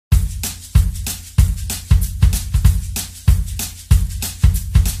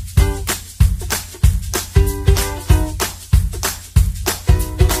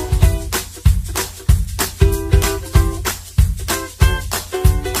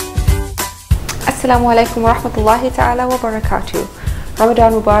Assalamu alaikum wa rahmatullahi ta'ala wa barakatuh.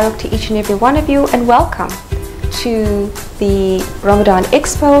 Ramadan Mubarak to each and every one of you, and welcome to the Ramadan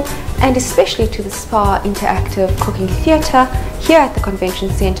Expo and especially to the Spa Interactive Cooking Theatre here at the Convention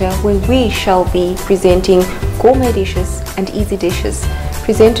Centre, where we shall be presenting gourmet dishes and easy dishes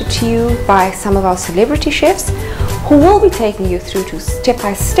presented to you by some of our celebrity chefs who will be taking you through to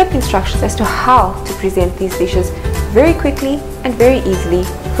step-by-step instructions as to how to present these dishes very quickly and very easily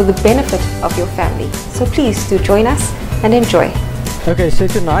for the benefit of your family. So please do join us and enjoy. Okay, so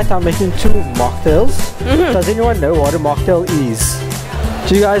tonight I'm making two mocktails. Does anyone know what a mocktail is?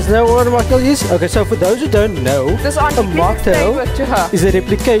 Do you guys know what a mocktail is? Okay, so for those who don't know, a mocktail is a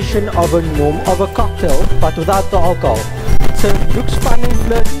replication of a cocktail but without the alcohol. So it looks fun and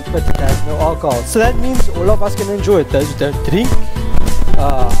flirty, but it has no alcohol. So that means all of us can enjoy it. Those who don't drink,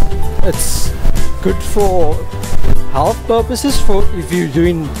 it's good for health purposes. For if you're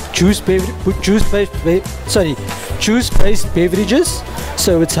doing juice-based beverages,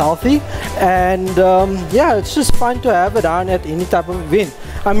 so it's healthy, and yeah, it's just fun to have it on at any type of event.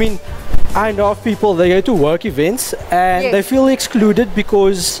 I mean, I know of people, they go to work events and they feel excluded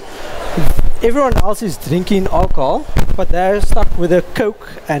because everyone else is drinking alcohol, but they're stuck with a Coke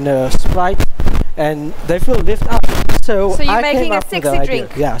and a Sprite and they feel left out. So you're making a sexy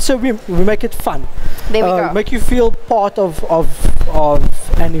drink. Yeah, so we make it fun. There we go. Make you feel part of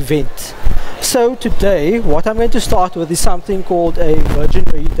an event. So today, what I'm going to start with is something called a virgin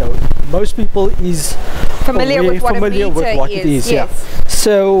mojito. Most people is familiar with what it is. Yeah.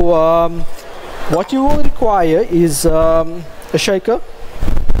 So what you will require is a shaker,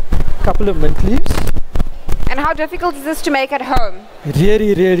 a couple of mint leaves. And how difficult is this to make at home?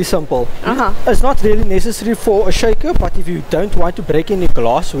 Really simple. It's not really necessary for a shaker, but if you don't want to break any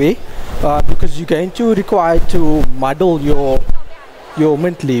glassware, because you're going to require to muddle your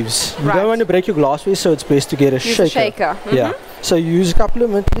mint leaves. You don't want to break your glassware, so it's best to get a shaker. Yeah. So you use a couple of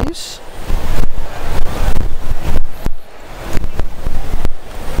mint leaves.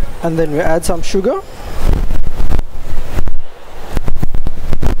 And then we add some sugar.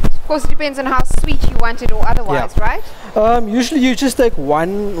 Of course, it depends on how sweet you want it or otherwise, right? Usually you just take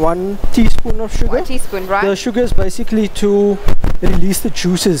one teaspoon of sugar. 1 teaspoon, right? The sugar is basically to release the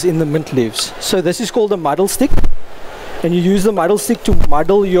juices in the mint leaves. So this is called a muddle stick. And you use the muddle stick to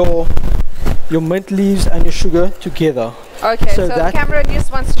muddle your mint leaves and your sugar together. Okay, so the camera just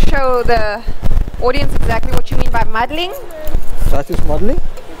wants to show the audience exactly what you mean by muddling. That is muddling.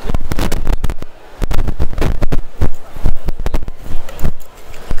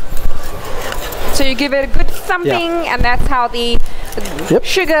 So you give it a good thumping, and that's how the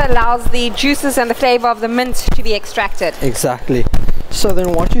sugar allows the juices and the flavor of the mint to be extracted. Exactly. So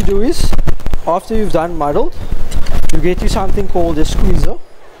then what you do is, after you've done muddled, you get you something called a squeezer,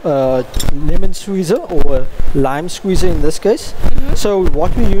 lemon squeezer or a lime squeezer in this case. So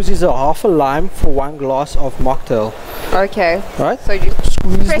what we use is a half a lime for 1 glass of mocktail. Okay. Right. So you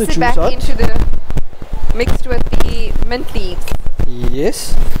squeeze press the it juice back out. into the mixed with the mint leaves.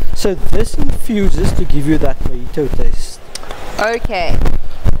 Yes. So this infuses to give you that mojito taste. Okay.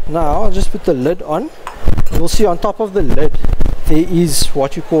 Now I'll just put the lid on. You'll see on top of the lid there is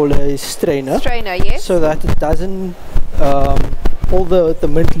what you call a strainer. Strainer, yes. So that it doesn't, all the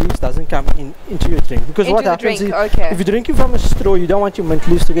mint leaves doesn't come into your drink. Because what happens is, if you're drinking from a straw, you don't want your mint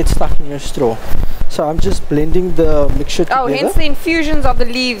leaves to get stuck in your straw. So I'm just blending the mixture together. Oh, hence the infusions of the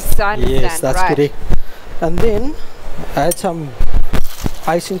leaves, I understand. Yes, that's correct. And then add some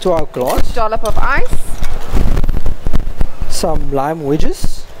ice into our glass. Dollop of ice. Some lime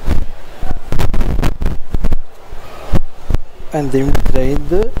wedges. And then drain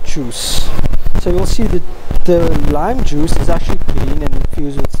the juice. So you'll see that the lime juice is actually green and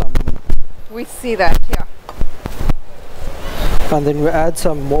infused with some mint. We see that, yeah. And then we add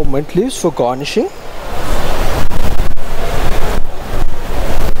some more mint leaves for garnishing.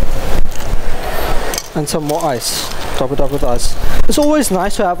 And some more ice. Top it up with ice. It's always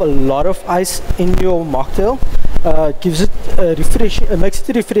nice to have a lot of ice in your mocktail. Gives it refreshing, makes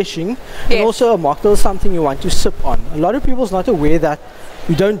it refreshing, and also a mocktail is something you want to sip on. A lot of people's not aware that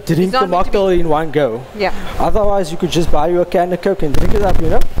you don't drink the mocktail in one go. Yeah. Otherwise, you could just buy you a can of Coke and drink it up, you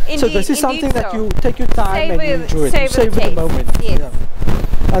know. So this is something that you take your time and you enjoy it. You savor the moment. Yes. Yeah.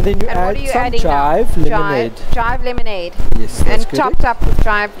 And then you add some chive lemonade. Chive lemonade. Yes, that's and topped up with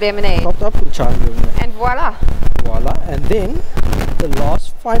chive lemonade. Topped up with chive lemonade. And voila. Voila. And then the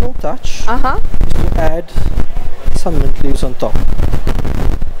last final touch is to add some mint leaves on top.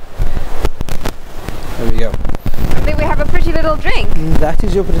 There we go. And then we have a pretty little drink. That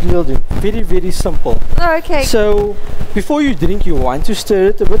is your pretty little drink. Very, very simple. Oh, okay. So before you drink, you want to stir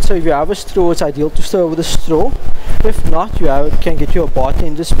it a bit. So if you have a straw, it's ideal to stir with a straw. If not, you can get you a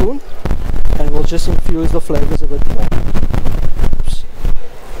bartender spoon, and we'll just infuse the flavors a bit more. Oops.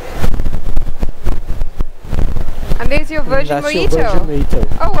 And there's your virgin That's mojito. your virgin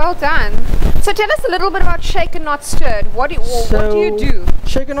mojito. Oh, well done. So tell us a little bit about Shaken Not Stirred. What do you do?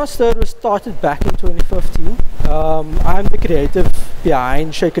 Shaken Not Stirred was started back in 2015. I'm the creative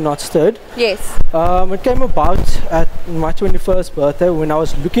behind Shaken Not Stirred. Yes. It came about at my 21st birthday when I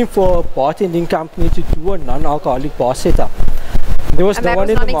was looking for a bartending company to do a non-alcoholic bar setup. There was no one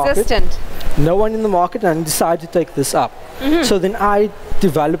in the market. No one in the market, and I decided to take this up. So then I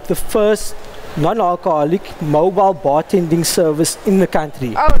developed the first non-alcoholic mobile bartending service in the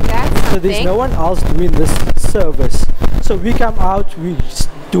country. Oh, that's something. So there's no one else doing this service. So we come out, we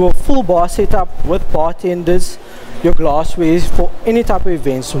do a full bar setup with bartenders, your glassware for any type of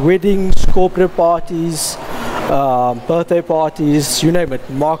events, weddings, corporate parties, birthday parties, you name it,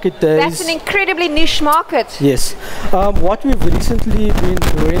 market days. That's an incredibly niche market. Yes. What we've recently been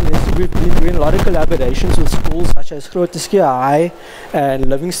doing is we've been doing a lot of collaborations with schools such as Grooteskië High and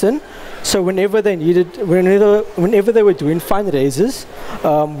Livingston. So whenever they were doing fundraisers,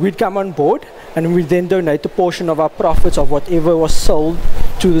 we'd come on board and we'd then donate a portion of our profits of whatever was sold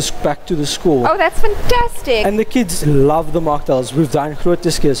to back to the school. Oh, that's fantastic. And the kids love the mocktails. We've done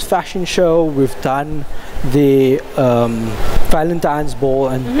Grooteskië's fashion show, we've done the Valentine's ball,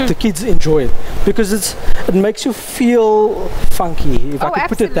 and the kids enjoy it because it makes you feel funky, if I could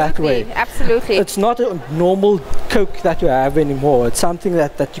put it that way. Absolutely. It's not a normal Coke that you have anymore. It's something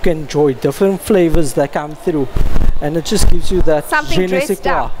that you can enjoy, different flavors that come through, and it just gives you that something dressed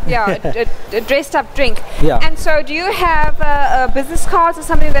up. Yeah, a dressed up drink. Yeah. And so do you have business cards or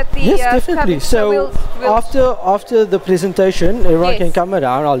something that the yes, definitely. So after the presentation, everyone can come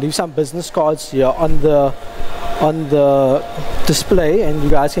around. I'll leave some business cards here on the display, and you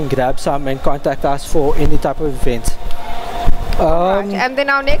guys can grab some and contact us for any type of event. Right. And then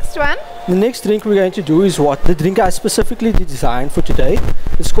our next one? The next drink we're going to do is the drink I specifically designed for today.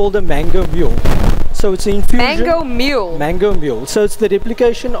 It's called a Mango Mule. So it's an infusion. Mango Mule. Mango Mule. So it's the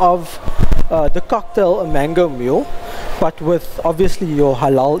replication of the cocktail, a Mango Mule, but with obviously your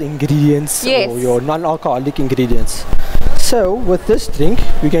halal ingredients or your non-alcoholic ingredients. So with this drink,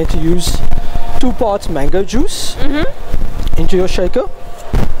 we're going to use 2 parts mango juice into your shaker.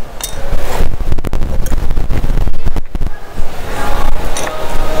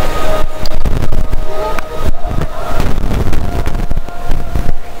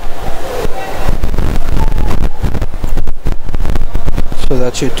 So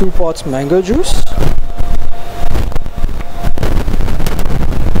that's your 2 parts mango juice,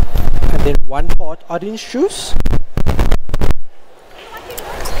 and then 1 part orange juice,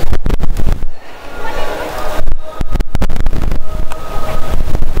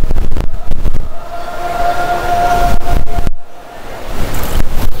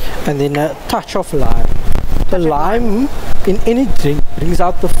 and then a touch of lime. The lime in any drink brings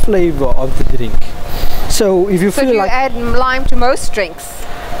out the flavor of the drink. So if you feel you like add lime to most drinks?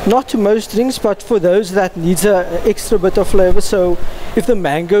 Not to most drinks, but for those that needs an extra bit of flavor. So if the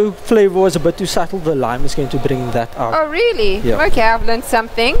mango flavor was a bit too subtle, the lime is going to bring that out. Oh really? Yeah. Okay, I've learned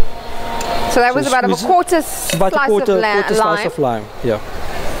something. So that was about a quarter slice of lime. Yeah.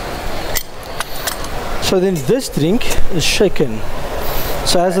 So then this drink is shaken.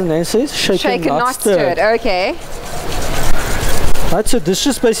 So as the name says, shaken not stirred. Okay. Right, so this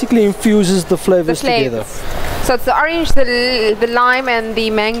just basically infuses the flavors together. So it's the orange, the lime, and the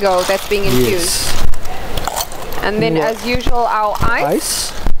mango that's being infused. Yes. And then, as usual, our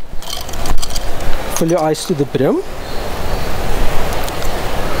ice. Fill your ice to the brim.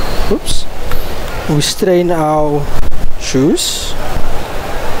 Oops. We strain our juice.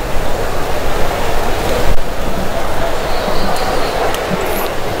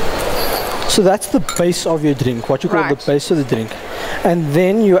 So that's the base of your drink, what you call the base of the drink. And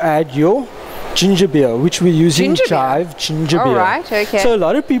then you add your ginger beer, which we're using Jive ginger beer. Right, okay. So a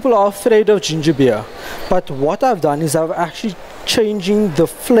lot of people are afraid of ginger beer, but what I've done is I've actually changing the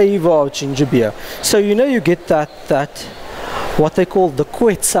flavor of ginger beer. So you know, you get that what they call the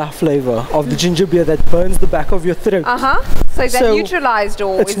kwetsa flavor of the ginger beer that burns the back of your throat. So is that neutralized,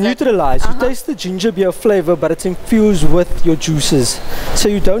 or it's neutralized? You taste the ginger beer flavor, but it's infused with your juices, so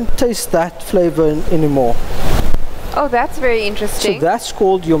you don't taste that flavor anymore. Oh, that's very interesting. So that's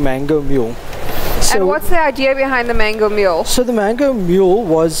called your Mango Mule. So and what's the idea behind the Mango Mule? So the Mango Mule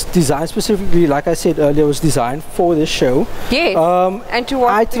was designed specifically, like I said earlier, was designed for this show. Yes. And to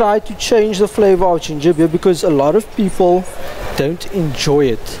what? I tried to change the flavor of ginger beer because a lot of people don't enjoy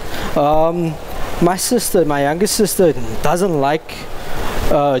it. My sister, my youngest sister, doesn't like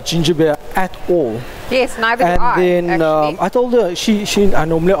ginger beer at all. Yes, neither do And I. then I told her, I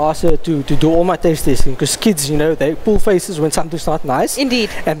normally ask her to do all my taste testing, because kids, you know, they pull faces when something's not nice. Indeed.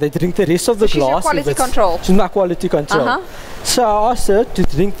 And they drink the rest of the She's your glass. quality control. She's my quality control. Uh-huh. So I asked her to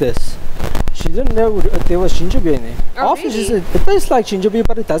drink this. She didn't know there was ginger beer in it. Oh, After she really? said, it tastes like ginger beer,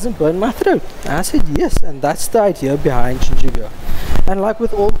 but it doesn't burn my throat. And I said, yes, and that's the idea behind ginger beer. And like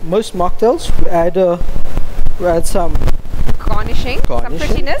with most mocktails, we add some Garnishing, some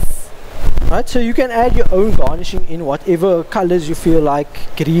prettiness. right, so you can add your own garnishing in whatever colors you feel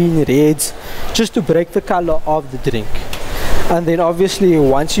like, green, reds, just to break the color of the drink. And then obviously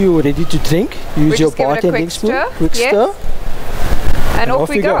once you're ready to drink, use your bartending spoon, quick stir, and off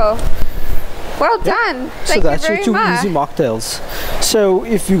we go. Well done. Thank so that's you very your two much. easy mocktails. So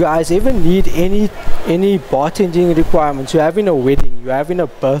if you guys ever need any bartending requirements, you're having a wedding, you're having a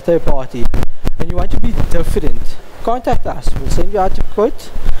birthday party, and you want to be different, contact us. We'll send you out a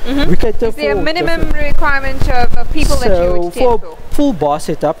quote. We cater Is there for a minimum different requirement of people that you would for tend for? full bar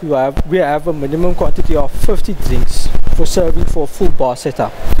setup, we have a minimum quantity of 50 drinks for serving for a full bar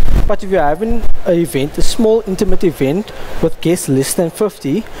setup. But if you're having an event, a small intimate event with guests less than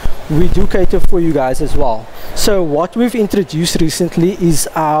 50, we do cater for you guys as well. So what we've introduced recently is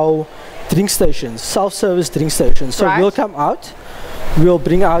our drink stations, self-service drink stations. So we'll come out, we'll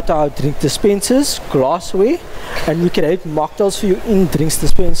bring out our drink dispensers, glassware, and we create mocktails for you in drinks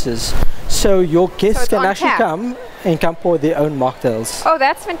dispensers. So your guests can actually come and pour their own mocktails. Oh,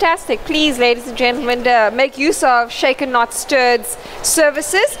 that's fantastic. Please, ladies and gentlemen, make use of Shaken Not Stirred's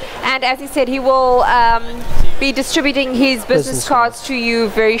services. And as he said, he will be distributing his business cards to you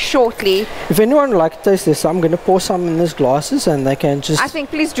very shortly. If anyone would like to taste this, I'm going to pour some in these glasses and they can just... I think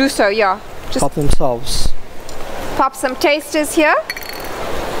please do so, yeah. Just help themselves. Pop some tasters here.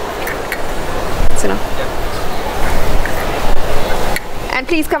 So and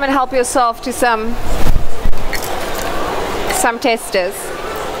please come and help yourself to some testers.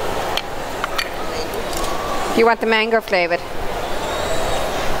 You want the mango flavored.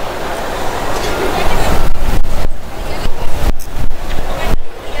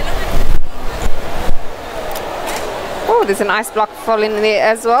 Oh, there's an ice block full in there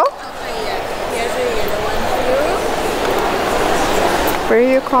as well. Where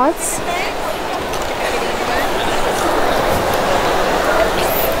are your cards?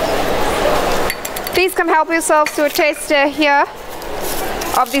 Please come help yourselves to a taster here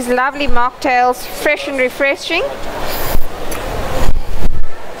of these lovely mocktails, fresh and refreshing.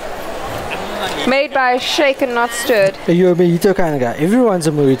 Made by Shaken Not Stirred. You're a mojito kind of guy. Everyone's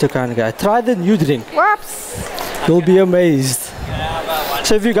a mojito kind of guy. Try the new drink. Whoops. You'll be amazed.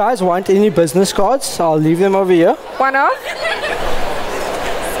 So if you guys want any business cards, I'll leave them over here. One off.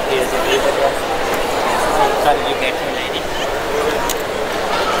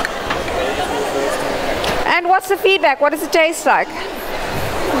 And what's the feedback? What does it taste like?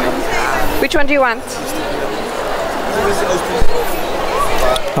 Which one do you want?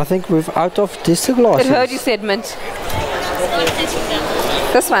 I think we're out of taster glasses. It heard you said mint.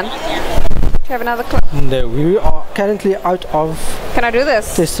 This one. Do you have another clip? No, we are currently out of... Can I do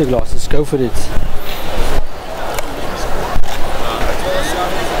this? Taster glasses. Go for it.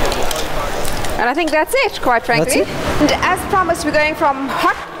 And I think that's it, quite frankly. And as promised, we're going from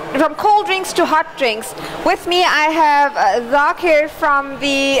cold drinks to hot drinks. With me, I have Zakir from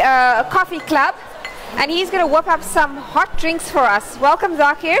the Coffee Club, and he's going to whip up some hot drinks for us. Welcome,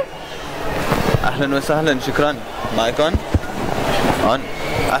 Zakir. Ahlan wa sahlan, shukran. Mic on? On.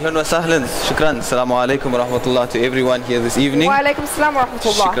 Ahlan wa sahlan, shukran. Assalamu alaikum wa rahmatullah to everyone here this evening. Wa alaikum assalam wa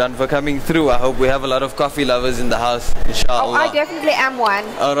rahmatullah. Shukran for coming through. I hope we have a lot of coffee lovers in the house, inshallah. Oh, I definitely am one.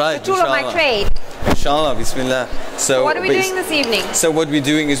 All right, it's a tool of my trade. Inshallah, bismillah. So what are we doing this evening? So what we're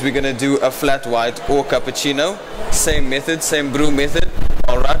doing is we're going to do a flat white or cappuccino. Same method, same brew method.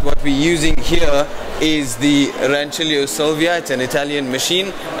 Alright, what we're using here is the Ranciglio Silvia. It's an Italian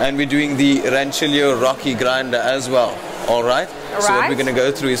machine, and we're doing the Ranciglio Rocky grinder as well. Alright, so what we're going to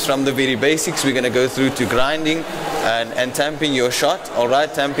go through is from the very basics. We're going to go through to grinding and tamping your shot.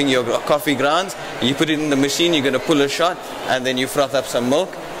 Alright, tamping your coffee grounds. You put it in the machine, you're going to pull a shot, and then you froth up some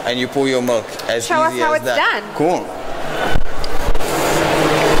milk and you pour your milk. As Show us easy how as it's that. done. Cool.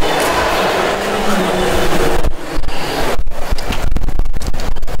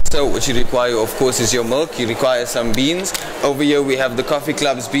 So what you require, of course, is your milk. You require some beans. Over here we have the Coffee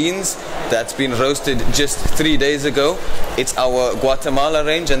Club's beans that's been roasted just 3 days ago. It's our Guatemala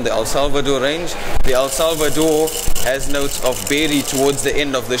range and the El Salvador range. The El Salvador has notes of berry towards the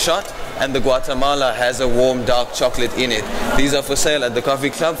end of the shot, and the Guatemala has a warm dark chocolate in it. These are for sale at the coffee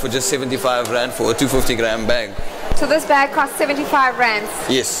club for just 75 Rand for a 250 gram bag. So this bag costs 75 rands.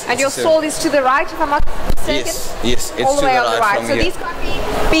 Yes. And your stall is to the right, if I'm not mistaken? Yes, it's all the way on the right. So these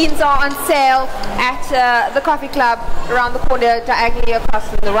coffee beans are on sale at the coffee club around the corner, diagonally across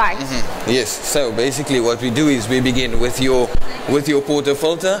from the right. Yes. So basically, what we do is we begin with your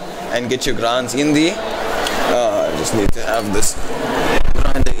portafilter and get your grounds in there. Just need to have this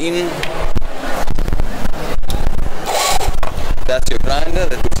grinder in. That's your grinder.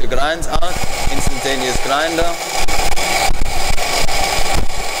 That puts your grinds out. Instantaneous grinder.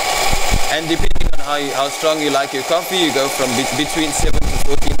 And depending on how strong you like your coffee, you go from between 7 to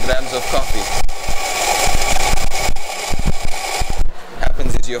 14 grams of coffee.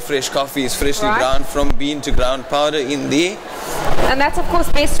 Happens is your fresh coffee is freshly ground from bean to ground powder in there. And that's of course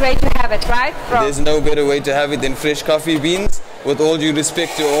best way to have it, right? There's no better way to have it than fresh coffee beans. With all due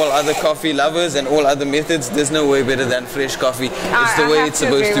respect to all other coffee lovers and all other methods, there's no way better than fresh coffee. It's the way it's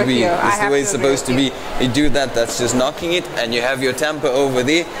supposed to be. It's the way it's supposed to be. You do that, that's just knocking it, and you have your tamper over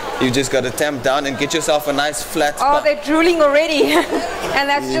there. You just got to tamp down and get yourself a nice flat pot. Oh, they're drooling already. And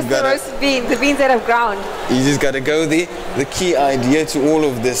that's just the roasted beans, the beans that have ground. You just got to go there. The key idea to all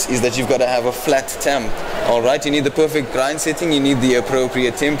of this is that you've got to have a flat tamp. Alright, you need the perfect grind setting, you need the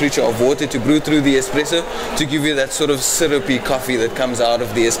appropriate temperature of water to brew through the espresso to give you that sort of syrupy coffee that comes out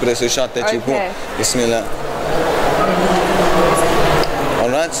of the espresso shot that you pour. Bismillah.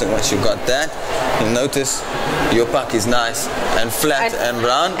 Alright, so once you've got that, you'll notice your puck is nice and flat and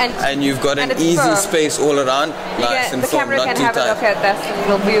round, and you've got an easy space all around, nice and firm, not too tight. The camera can have a look at this and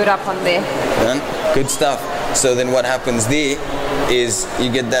we'll view it up on there. Good stuff. So then what happens there is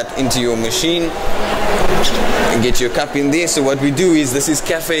you get that into your machine and get your cup in there. So what we do is, this is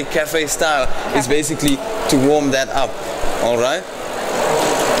cafe style. It's basically to warm that up. Alright,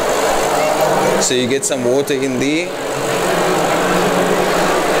 so you get some water in there.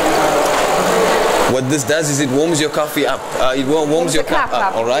 What this does is it warms your coffee up. It warms your cup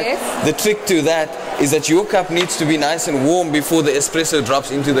up. Alright, yes. The trick to that is that your cup needs to be nice and warm before the espresso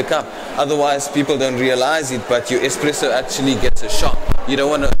drops into the cup. Otherwise people don't realize it, but your espresso actually gets a shock. You don't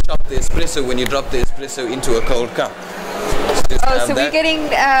want to shock the espresso when you drop the espresso into a cold cup. So we're getting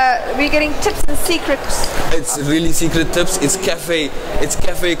tips and secrets. It's really secret tips. It's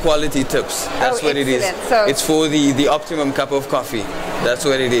cafe quality tips. That's what it is. So it's for the optimum cup of coffee. That's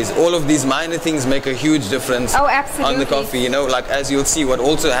what it is. All of these minor things make a huge difference on the coffee. You know, like as you'll see, what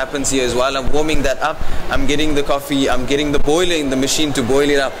also happens here is while I'm warming that up, I'm getting the coffee, I'm getting the boiler in the machine to boil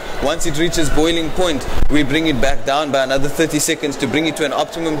it up. Once it reaches boiling point, we bring it back down by another 30 seconds to bring it to an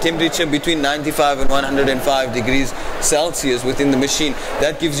optimum temperature between 95 and 105 degrees Celsius within the machine.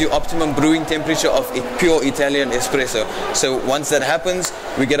 That gives you optimum brewing temperature of a pure Italian espresso. So once that happens,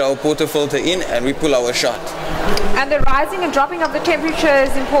 we get our portafilter in and we pull our shot. And the rising and dropping of the temperature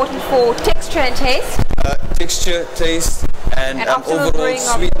is important for texture and taste? Texture, taste, and overall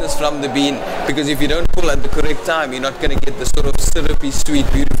sweetness from the bean. Because if you don't pull at the correct time, you're not going to get the sort of syrupy, sweet,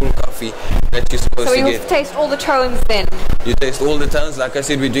 beautiful coffee that you're supposed to get. So you'll taste all the tones then? You taste all the tones. Like I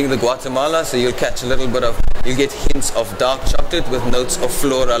said, we're doing the Guatemala, so you'll catch a little bit of, you'll get hints of dark chocolate with notes of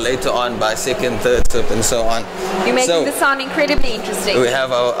flora later on by second, third sip, and so on. You're making this sound incredibly interesting. We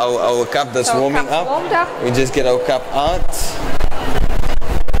have our cup that's warming up. We just get our cup out.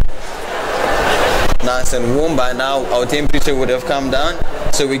 Nice and warm. By now our temperature would have come down,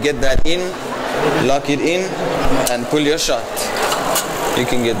 so we get that in, lock it in, and pull your shot. You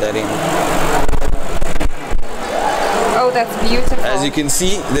can get that in. Oh, that's beautiful. As you can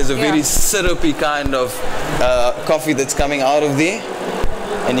see, there's a very syrupy kind of coffee that's coming out of there,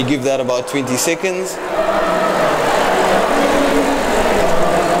 and you give that about 20 seconds,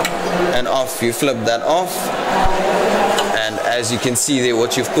 and off, you flip that off. And as you can see there,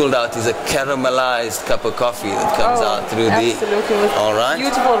 what you've pulled out is a caramelized cup of coffee that comes out through there. Alright.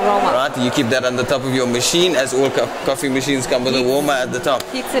 Beautiful aroma. Right. You keep that on the top of your machine, as all coffee machines come with a warmer at the top.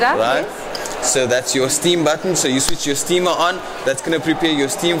 Heats it up. Right. Yes. So that's your steam button. So you switch your steamer on. That's going to prepare your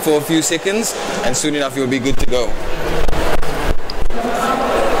steam for a few seconds, and soon enough you'll be good to go.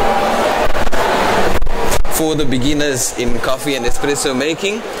 For the beginners in coffee and espresso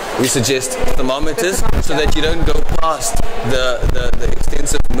making, we suggest thermometers so that you don't go past the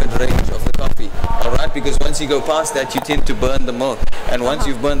extensive mid-range of the coffee. Alright, because once you go past that, you tend to burn the milk. And once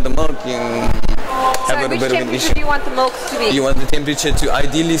you've burned the milk, you have a bit of an issue. Do you want the milk to be? You want the temperature to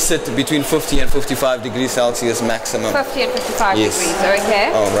ideally sit between 50 and 55 degrees Celsius maximum. 50 and 55 degrees,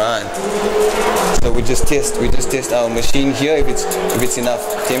 okay. Alright. So we just test our machine here if it's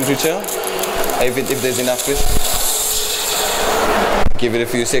enough temperature. If there's enough crisp. Give it a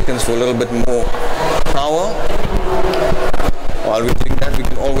few seconds for a little bit more power. While we're doing that, we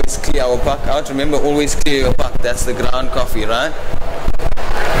can always clear our puck out. Remember, always clear your puck. That's the ground coffee, right?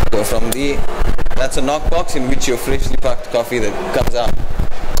 So from there, that's a knock box in which your freshly packed coffee that comes out.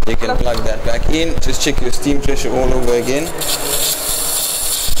 You can plug that back in. Just check your steam pressure all over again.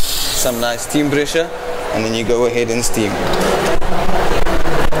 Some nice steam pressure, and then you go ahead and steam.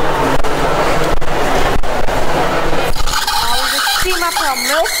 Steam up our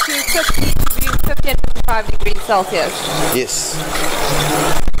milk to 50 and 55 degrees Celsius. Yes.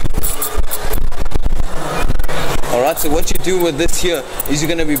 Alright, so what you do with this here is you're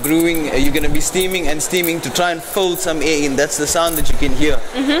going to be brewing, you're going to be steaming and steaming to try and fold some air in. That's the sound that you can hear,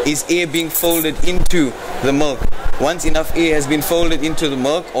 is air being folded into the milk. Once enough air has been folded into the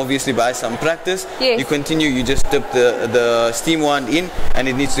milk, obviously by some practice, you continue, you just dip the steam wand in, and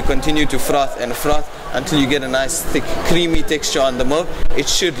it needs to continue to froth and froth until you get a nice thick creamy texture on the milk. It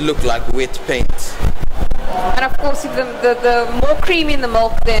should look like wet paint. And of course, if the more cream in the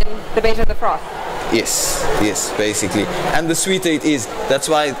milk, then the better the froth. Yes, yes, basically. And the sweeter it is. That's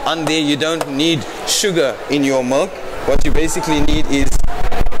why on there you don't need sugar in your milk. What you basically need is,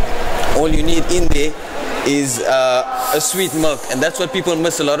 all you need in there is a sweet milk. And that's what people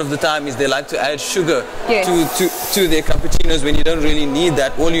miss a lot of the time, is they like to add sugar to their cappuccinos when you don't really need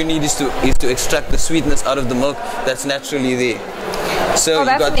that. All you need is to extract the sweetness out of the milk that's naturally there. So you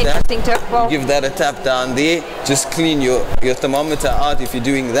got that. Well, give that a tap down there. Just clean your thermometer out if you're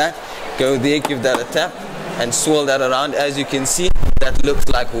doing that. Go there, give that a tap, and swirl that around. As you can see, that looks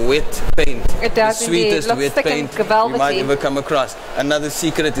like wet paint. It does, the sweetest wet paint you might ever come across. Another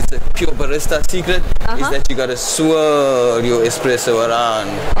secret, it's a pure barista secret, is that you got to swirl your espresso around.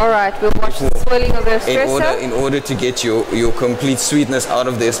 Alright, we'll watch the swirling of the espresso. In order to get your complete sweetness out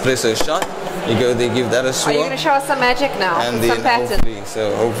of the espresso shot, you go there, give that a swirl. Are you going to show us some magic now? And some then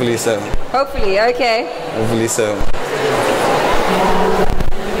hopefully so. Hopefully, okay. Hopefully so.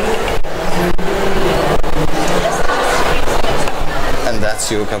 And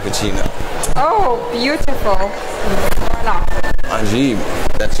that's your cappuccino. Oh, beautiful. Voila. Ajib,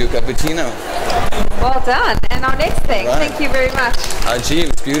 that's your cappuccino. Well done. And our next thing, thank you very much. Ajib,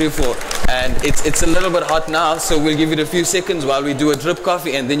 it's beautiful. And it's a little bit hot now, so we'll give it a few seconds while we do a drip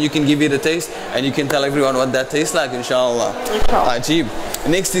coffee, and then you can give it a taste, and you can tell everyone what that tastes like, inshallah. Ajib.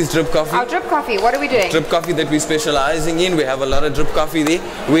 Next is drip coffee. Our drip coffee, what are we doing? Drip coffee that we're specializing in. We have a lot of drip coffee there.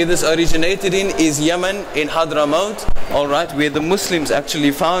 Where this originated is Yemen, in Hadramaut, alright, where the Muslims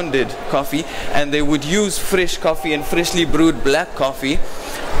actually founded coffee, and they would use fresh coffee and freshly brewed black coffee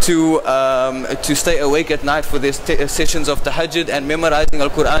to stay awake at night for their sessions of tahajjud and memorizing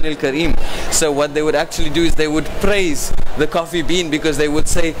Al-Quran Al-Kareem. So what they would actually do is they would praise the coffee bean, because they would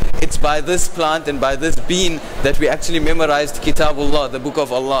say, it's by this plant and by this bean that we actually memorized Kitabullah, the book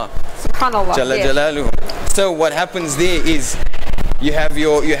of Allah. Subhanallah. Jalla Jalaluhu. So what happens there is, you have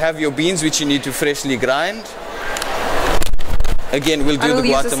your beans which you need to freshly grind. Again, we'll do the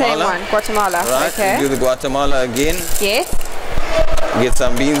Guatemala. Use the same one. Guatemala. Right, okay. we'll do the Guatemala again. Yes. Get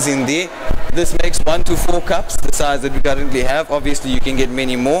some beans in there. This makes 1 to 4 cups, the size that we currently have. Obviously you can get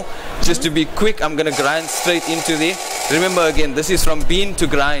many more. Just to be quick, I'm going to grind straight into there. Remember again, this is from bean to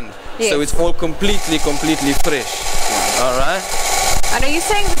grind. Yes. So it's all completely fresh. Alright. And are you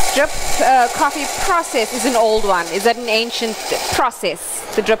saying the drip coffee process is an old one? Is that an ancient process,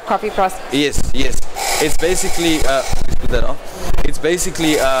 the drip coffee process? Yes, yes. It's basically, put that off. It's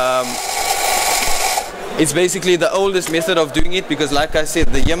basically the oldest method of doing it, because like I said,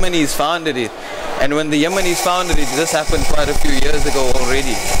 the Yemenis founded it. And when the Yemenis founded it, this happened quite a few years ago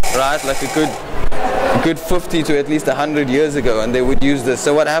already, right? Like a good 50 to at least 100 years ago, and they would use this.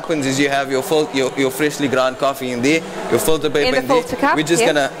 So what happens is you have your freshly ground coffee in there, your filter paper in there. Cup, we're just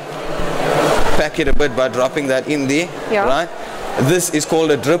gonna pack it a bit by dropping that in there, right? This is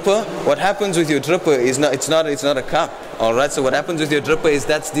called a dripper. What happens with your dripper is it's not a cup. All right. So what happens with your dripper is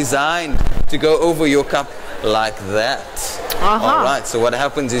that's designed to go over your cup like that. All right. So what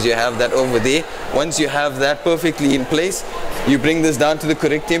happens is you have that over there. Once you have that perfectly in place, you bring this down to the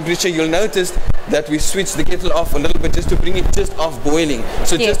correct temperature. You'll notice that we switch the kettle off a little bit just to bring it just off boiling.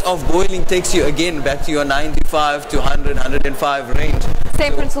 So just off boiling takes you again back to your 95 to 100, 105 range.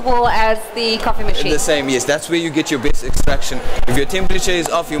 Same principle as the coffee machine. The same, yes. That's where you get your best extraction. If your temperature is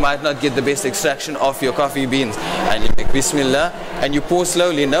off, you might not get the best extraction of your coffee beans. And you make Bismillah and you pour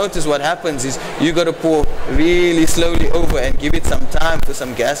slowly. Notice what happens is you got to pour really slowly over and give it some time for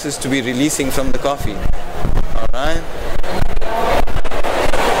some gases to be releasing from the coffee. Alright?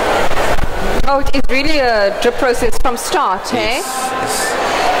 Oh, it is really a drip process from start, yes,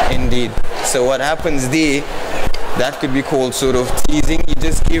 yes, indeed. So what happens there That could be called sort of teasing.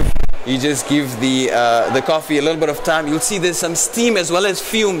 You just give the coffee a little bit of time. You'll see there's some steam as well as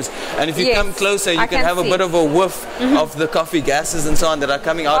fumes, and if you come closer, you can have a bit of a whiff of the coffee gases and so on that are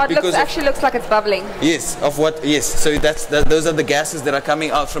coming out. It actually looks like it's bubbling. Yes, of what? Yes. So those are the gases that are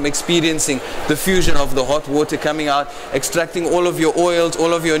coming out from experiencing the fusion of the hot water coming out, extracting all of your oils,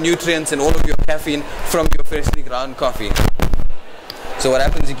 all of your nutrients, and all of your caffeine from your freshly ground coffee. So what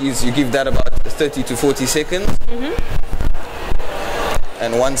happens is you give that about 30 to 40 seconds.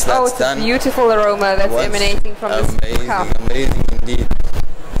 And once that's done, a beautiful aroma that's emanating from this cup. Amazing indeed.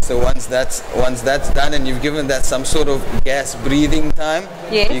 So once that's done and you've given that some sort of gas breathing time,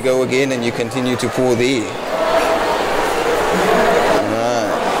 you go again and you continue to pour there.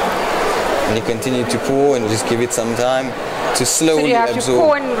 And you continue to pour and just give it some time to slowly absorb. So do you have to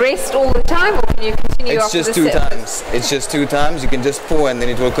pour and rest all the time, or can you continue after the sip? It's just 2 times. It's just 2 times. You can just pour and then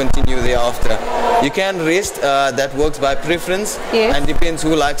it will continue thereafter. You can rest. That works by preference and depends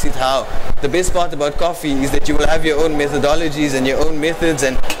who likes it how. The best part about coffee is that you will have your own methodologies and your own methods,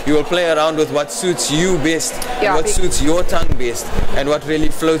 and you will play around with what suits you best, and what suits your tongue best, and what really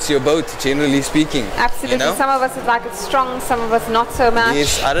floats your boat, generally speaking. Absolutely. You know? Some of us like it strong, some of us not so much.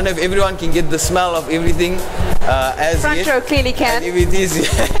 Yes, I don't know if everyone can get the smell of everything as Front row clearly can. And if it is,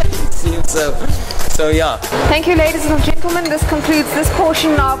 it seems so. So yeah. Thank you, ladies and gentlemen. This concludes this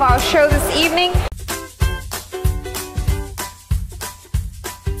portion of our show this evening.